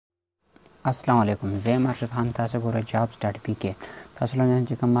अस्सलाम वालेकुम زه مرشد خان تاسو ګورئ جابز ډاټ پی کې تاسو له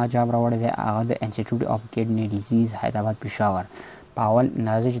چې کوم جاب راوړی دی هغه د انسټیټیوټ اف کډنی ډیزیز حیدرآباد پېښور په اول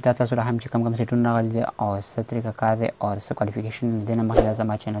نازل چې تاسو را هم چې کوم سیټونه راغلي دي او څه طریقه کار دی او څه کوالیفیکیشن دی نه مخکې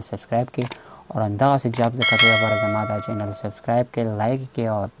زما چینل سبسکرایب کړئ او همدغه سه جاب د کتلو لپاره زما دا چینل سبسکرایب کړئ لایک کړئ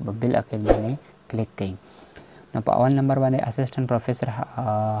او بیل ایکن باندې کلیک کړئ نو په اول نمبر باندې اسسټنټ پروفیسور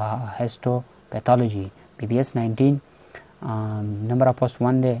هیسټوپیتالوجي بی بی ایس 19 number of post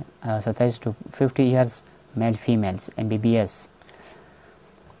 1 day 27 to 50 years male females MBBS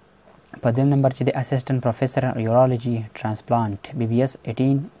په دیم نمبر چې د اسسټنټ پروفیسور یورولوژي ترانسپلانت BBS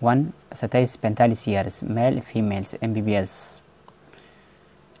 18 1 27 45 years male females MBBS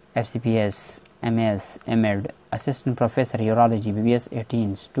FCPS MS MD assistant professor urology BBS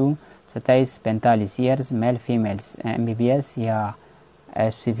 18 2 27 45 years male females MBBS या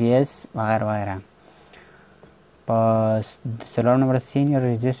FCPS वगैरह वगैरह سلور نمبر سینئر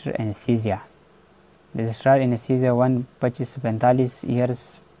رجسٹر انستیزیا رجسٹرار انستیزیا 1 25 45 ایئرس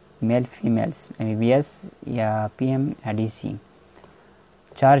میل فیمیلس MBBS یا PM D C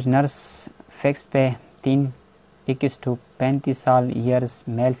چارج نرس فکس پہ 3 to 35 سال ایئرس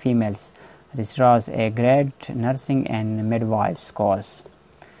میل فیمیلس رجسٹرارز اے گریڈ نرسنگ اینڈ مڈ وائفس کورس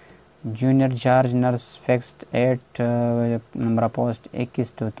جونیئر چارج نرس فکسڈ 8 نمبر پوسٹ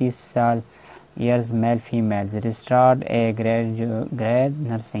 21 to 30 سال years male females registered a grade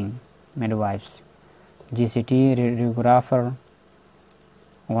nursing midwives GCT radiographer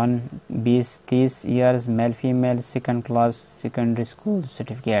 1 20 years male female second class secondary school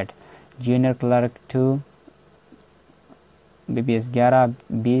certificate junior clerk 2 BBS 11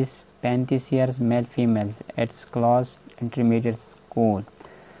 20 35 years male females 8th class intermediate school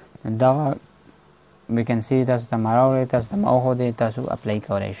دا ویکنسی تاسو ته مراوړئ تاسو ته مو خو دی تاسو اپلای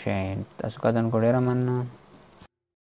کولی شئ تاسو کدن کو ډېره مننه